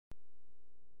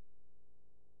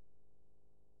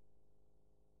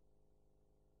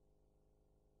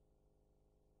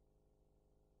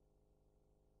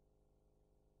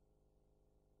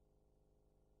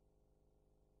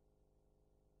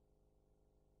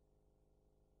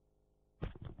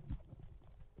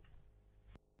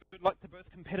Good luck to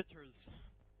both competitors.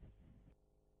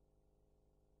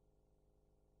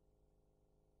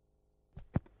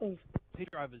 Thanks.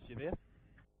 T-Drivers, you there?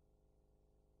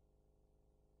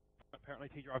 Apparently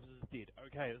T-Drivers is dead.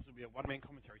 Okay, this will be a one-man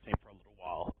commentary team for a little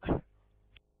while.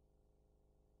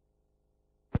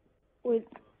 Wait.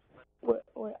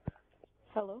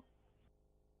 Hello?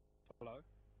 Hello?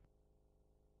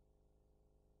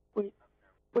 Wait,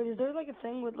 is there like a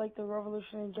thing with like the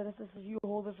Revolution and Genesis if you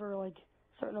hold it for like a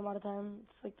certain amount of time?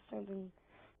 It's like the same thing.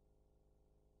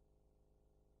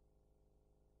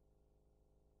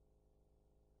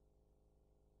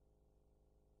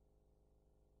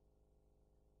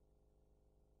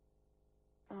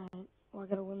 Alright, well I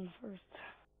gotta win first.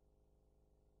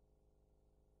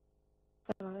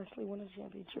 I don't actually win a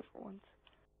championship for once.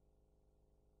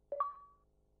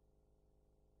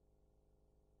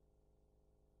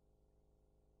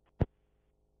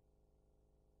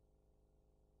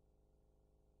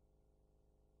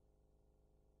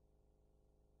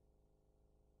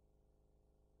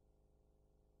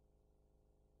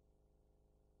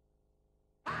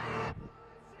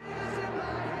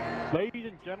 Ladies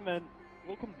and gentlemen,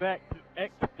 welcome back to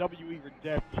XWE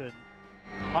Redemption.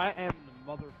 I am the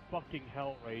motherfucking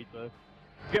Hellraiser.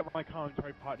 Get my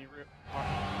commentary partner.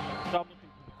 Stop looking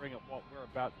to the ring at what we're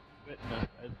about to witness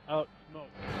as Alex Smoke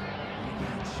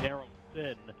Nero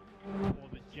for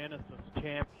the Genesis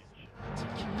Championship.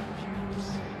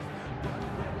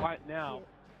 Right now,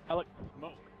 Alex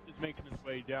Smoke is making his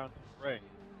way down to the ring,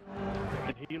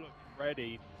 and he looks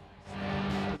ready.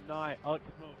 Tonight, Alex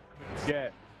Smoke could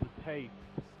get the taste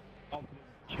of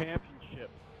the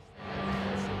championship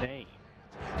name.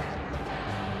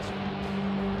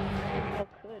 I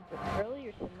could, but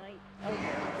earlier tonight, Alex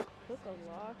took a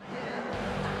loss.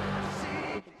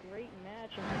 It was a great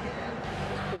match, and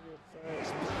it was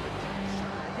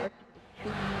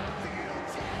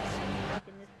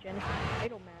in this Genesis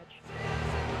title match,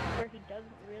 where he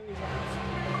doesn't really want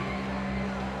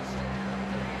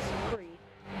to worry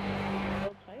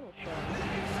world title shot.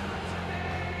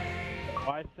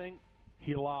 I think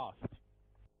he lost.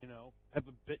 You know, have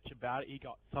a bitch about it. He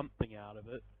got something out of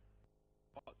it.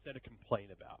 What's there to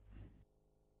complain about?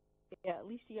 Yeah, at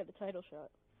least he got the title shot.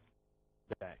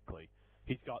 Exactly.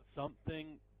 He's got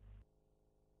something.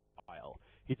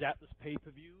 He's at this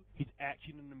pay-per-view. He's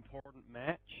actually in an important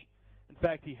match. In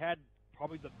fact, he had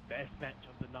probably the best match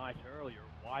of the night earlier.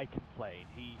 Why complain?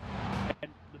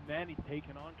 And the man he's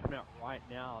taken on coming out right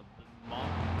now, the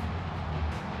monster,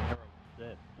 Nero.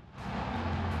 This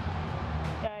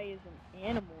guy is an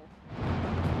animal.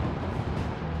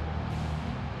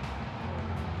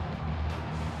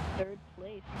 Third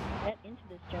place. Get into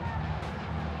this jump.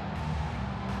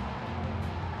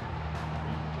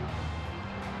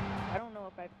 I don't know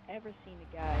if I've ever seen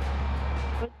a guy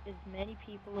put as many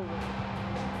people away.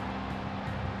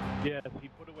 Yes, he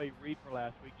put away Reaper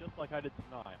last week, just like I did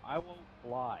tonight. I won't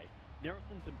lie.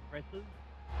 Nerison's impressive,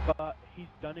 but he's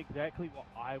done exactly what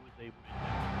I was able to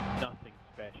do. Nothing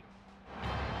special.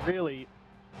 Really,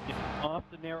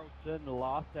 after Neroson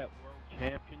lost that World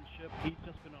Championship, he's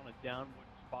just been on a downward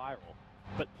spiral.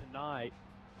 But tonight,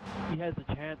 he has a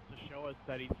chance to show us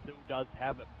that he still does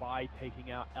have it by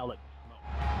taking out Alex Smoke.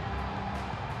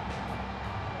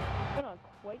 He's been on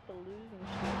quite the losing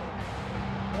streak.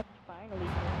 Just finally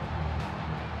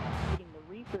beating the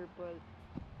Reaper, but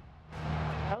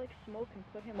Alex Smoke can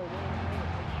put him away in a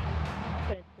minute, which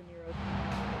confidence to Nero.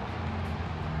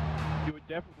 You would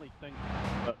definitely think,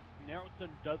 but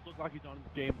Neroson does look like he's on his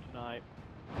game tonight.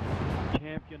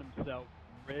 Champion himself,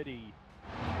 ready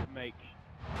to make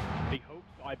the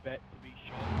hopes, I bet, to be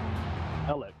shown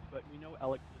Alex. But we know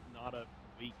Alex is not a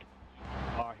weak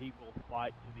superstar. He will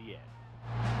fight to the end.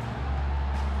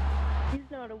 He's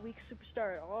not a weak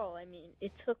superstar at all. I mean,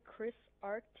 it took Chris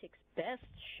Arctic's best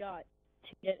shot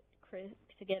to get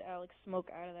Alex Smoke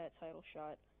out of that title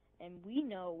shot. And we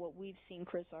know what we've seen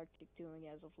Chris Arctic doing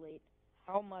as of late.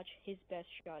 How much his best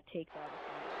shot takes out of him.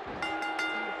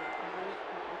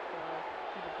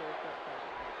 He deserves that title.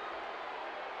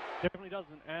 Definitely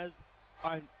doesn't.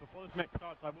 Before this match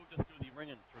starts, I will just do the ring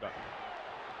introduction.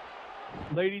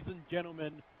 Ladies and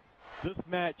gentlemen, this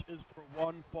match is for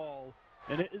one fall,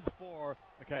 and it is for...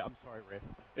 Okay, I'm sorry, Riff.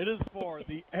 It is for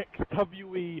the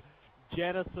XWE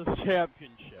Genesis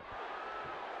Championship.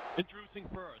 Introducing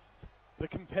first, the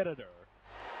competitor.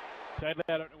 Sadly,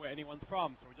 I don't know where anyone's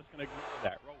from, so we're just going to ignore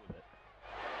that. Roll with it.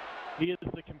 He is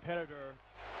the competitor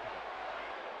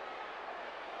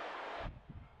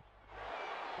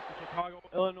from Chicago,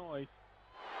 Illinois.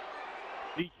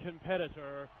 The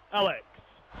competitor, Alex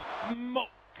Smoke.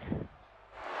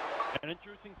 And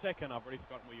introducing second, I've already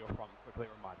forgotten where you're from. Quickly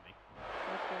remind me.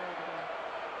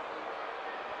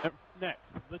 Next,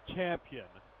 the champion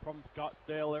from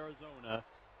Scottsdale, Arizona.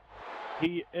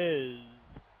 He is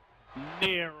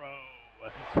Nero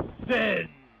Sin.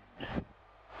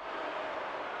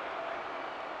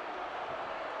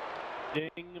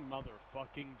 Ding,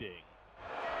 motherfucking ding.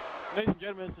 Ladies and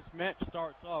gentlemen, as this match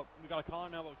starts up, we got a collar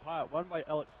and elbow tie won by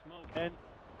Alex Smoke. And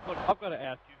look, I've got to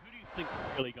ask you, who do you think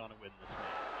is really going to win this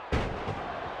match?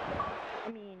 I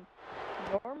mean,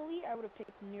 normally I would have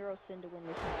picked Nero Sin to win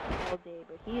this match all day,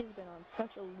 but he has been on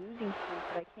such a losing streak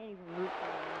that I can't even root for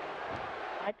him anymore.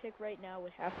 My pick right now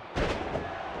would have to be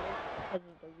because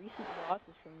of the recent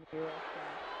losses from Nero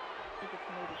Sin. I think it's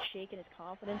maybe shaken his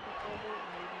confidence a little bit,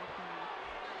 and maybe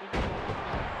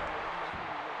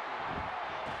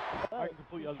but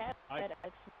he has had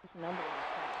X's number in the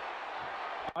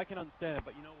past. I can understand,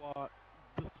 but you know what?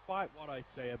 Despite what I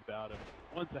say about him,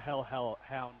 once a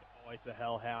hellhound, always a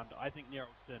hellhound, I think Nero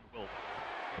Sin will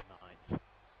win tonight.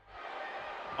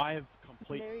 I have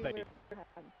complete faith.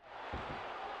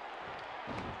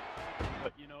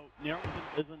 But you know, Nero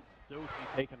Sin isn't still to be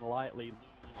taken lightly,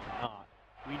 losing or not.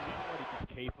 We know what he's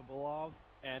capable of,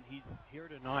 and he's here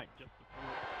tonight just to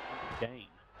prove his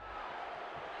game.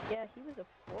 Yeah, he was a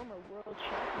former world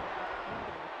champion.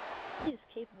 He is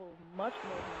capable of much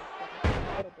more than the second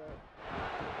title, but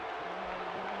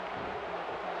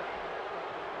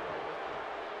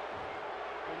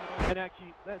and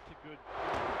actually, that's a good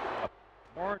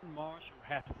Martin Marshall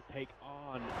has to take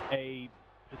on a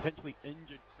potentially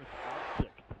injured Chris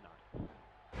Arctic tonight.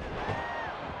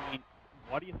 I mean,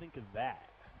 what do you think of that?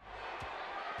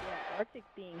 Yeah, Arctic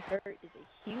being hurt is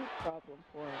a huge problem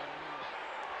for him.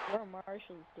 Warren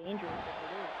Marshall is dangerous, but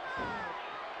it is pretty much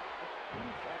a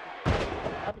huge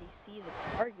opportunity. How did he see the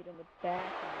target in the back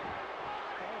and the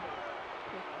head of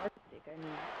Chris Arctic? I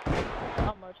mean,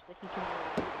 not much that he can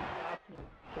really do to stop him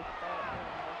to stop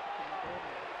Warren Marshall from doing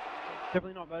it.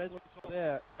 Definitely not, but as we saw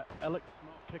there, Alex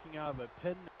Smoke kicking out of a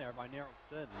pin there by Nero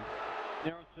Sin.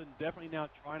 Nero Sin definitely now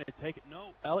trying to take it.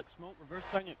 No, Alex Smoke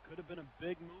reversing it. Could have been a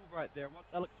big move right there.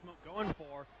 What's Alex Smoke going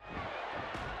for?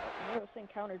 Nero Sin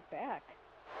countered back.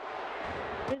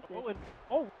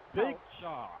 Big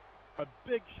shot. A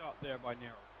big shot there by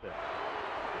Nero Sin.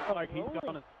 Like he's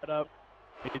gonna set up.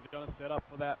 He's gonna set up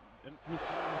for that infamous move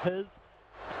of his.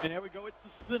 And there we go. It's the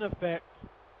Sin effect.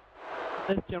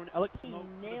 This gentleman, Alex Smoke,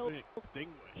 could have been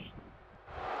extinguished.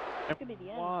 That could be the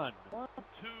end. One,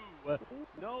 two.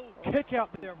 No kick out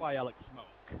there by Alex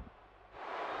Smoke.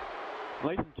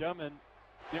 Ladies and gentlemen,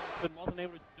 Nero Sin wasn't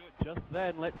able to do it just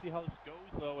then. Let's see how this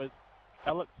goes though. As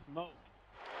Alex Smoke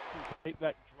take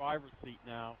that driver's seat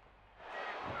now.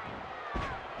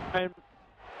 And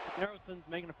Nero Sin's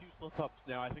making a few slip-ups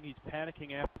now. I think he's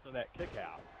panicking after that kick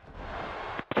out.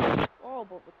 Oh,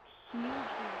 but with huge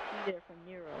DDT there from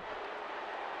Nero.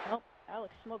 Nope,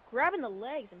 Alex Smoke grabbing the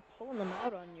legs and pulling them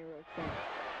out on Nero Sin.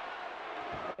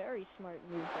 Very smart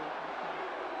move there from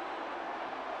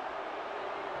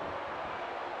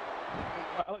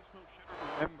Smoke. Alex Smoke should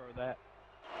remember that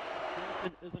Nero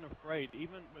Sin isn't afraid,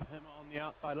 even with him on the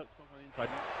outside, Alex Smoke on the inside.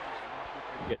 Nero Sin is not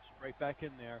afraid to get straight back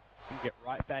in there and get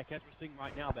right back as we're seeing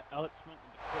right now. But Alex Smoke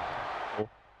with the quick tackle.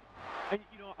 And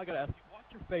you know, I gotta ask you, what's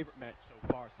your favorite match so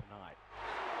far tonight?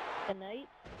 Tonight,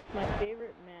 my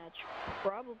favorite match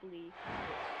probably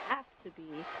would have to be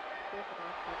Chris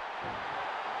Arctic.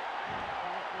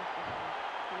 That was an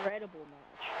incredible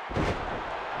match.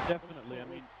 Definitely, I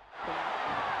mean,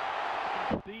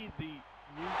 see the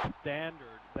new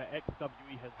standard that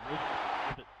XWE has risen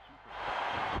with its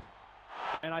superstars.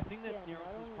 And I think that Nero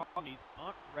Sin's problem, he's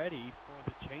not ready for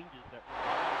the changes that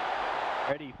we're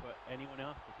ready for anyone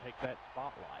else to take that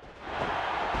spotlight.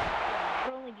 Yeah,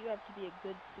 not only do you have to be a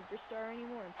good superstar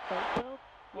anymore in Psycho,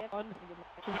 you have to be good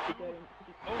matches to be good.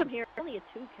 And from here, only a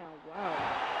 2 count, wow.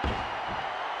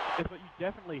 Yes, but you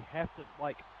definitely have to,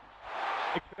 like,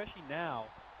 especially now,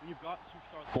 when you've got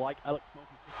superstars like Alex Smoke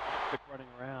and Chris Arctic running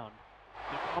around,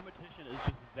 the competition is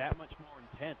just that much more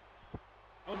intense.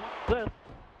 Oh, what's this?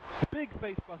 Big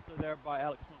face buster there by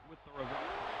Alex Smoke with the reverse.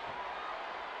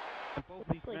 And both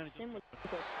these managers Sim with a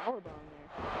powerbomb there.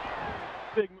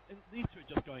 Big, and these two are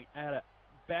just going at it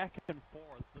back and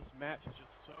forth. This match is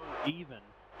just so even.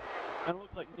 And it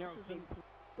looks like Nero Sin.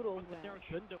 What's Nero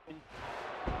Sin doing?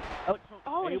 Alex Smoke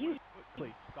able to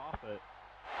quickly stop it.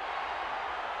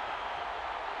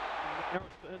 And Nero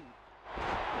Sin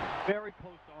very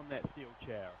close on that steel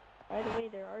chair. By the way,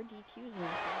 there are DQs in this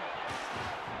match.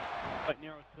 Like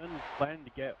Nero Sin is planning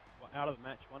to get out of the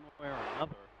match one way or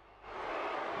another.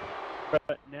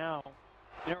 But now,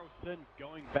 Nero Sin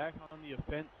going back on the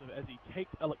offensive as he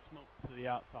takes Alex Smoke to the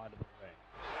outside of the ring.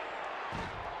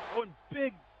 Oh, and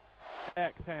big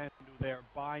axe handle there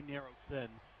by Nero Sin.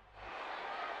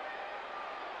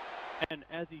 And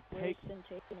as he takes, Sin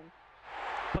taking him.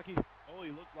 he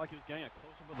looked like he was getting a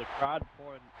close-up of the crowd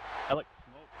before Alex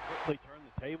Smoke quickly turned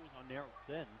the tables on Nero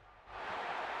Sin.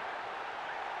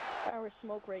 If I were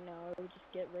Smoke right now, I would just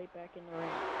get right back in the ring.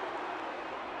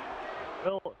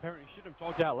 Well, apparently you shouldn't have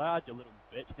talked out loud, you little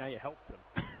bitch. Now you helped him.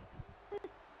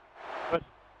 But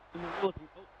in the real thing,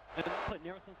 and it looks like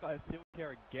Nero Sin's got a steel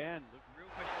chair again. The real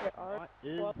question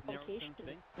is, what is Nero Sin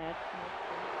thinking?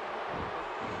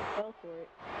 Fell for it.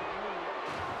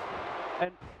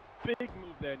 And big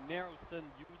move there, Nero Sin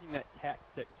using that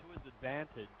tactic to his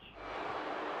advantage.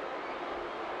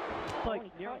 It's like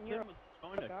Nero Sin was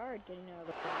going to guard getting out of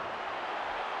the ring.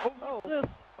 Oh, what's this?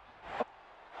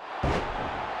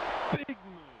 Big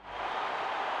move.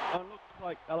 It looks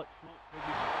like Alex Smoke will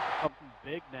be something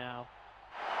big now.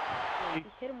 He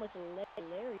hit him with a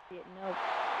lariat. No,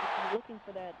 he's looking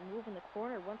for that move in the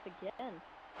corner once again.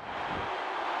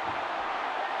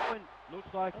 And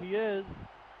looks like he is.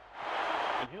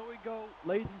 And here we go,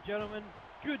 ladies and gentlemen.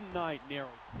 Good night, Nero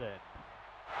Sin.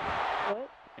 What?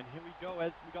 And here we go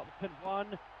as we got the pin. 1,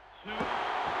 2,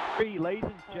 3. Ladies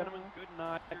and gentlemen, good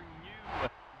night. Your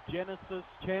new Genesis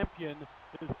champion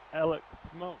is Alex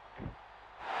Smoke.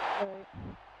 Alright.